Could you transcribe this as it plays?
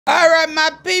right,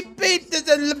 my peep, this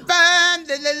is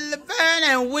Laverne,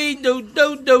 and we do.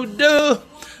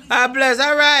 God bless.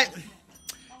 All right,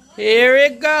 here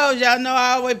it goes. Y'all know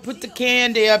I always put the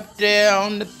candy up there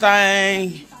on the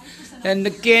thing, and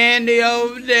the candy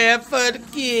over there for the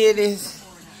kiddies.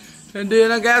 And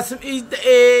then I got some Easter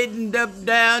eggs up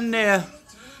down there.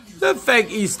 The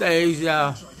fake Easter eggs,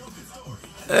 y'all.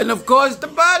 And of course, the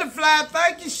butterfly.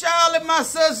 Thank you, Charlotte, my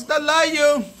sister. Love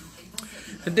you.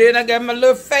 And then I got my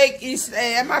little fake Easter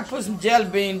egg. I might put some jelly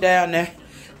bean down there.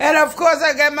 And of course,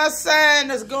 I got my sign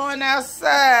that's going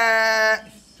outside.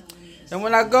 And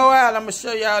when I go out, I'm going to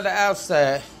show y'all the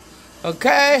outside.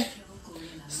 Okay?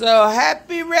 So,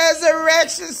 happy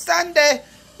Resurrection Sunday.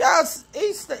 Y'all,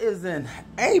 Easter is in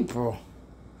April.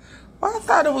 Well, I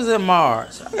thought it was in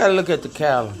March. I got to look at the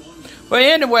calendar. But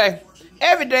anyway,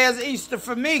 every day is Easter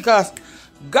for me because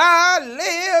God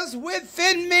lives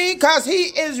within me because he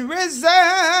is risen.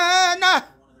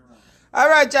 All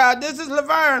right, y'all. This is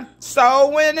Laverne.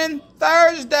 Soul Winning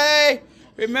Thursday.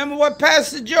 Remember what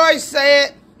Pastor Joyce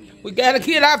said. We got to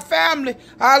get our family,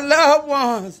 our loved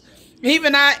ones,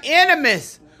 even our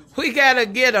enemies. We got to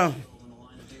get them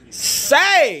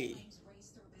saved.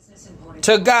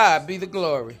 To God be the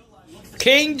glory.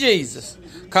 King Jesus.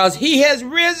 Because he has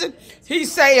risen. He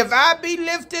say, if I be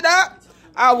lifted up,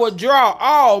 I will draw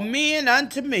all men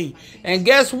unto me. And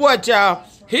guess what, y'all?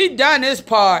 He done his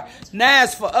part. Now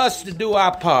it's for us to do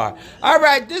our part. All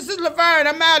right, this is Laverne.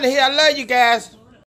 I'm out of here. I love you guys.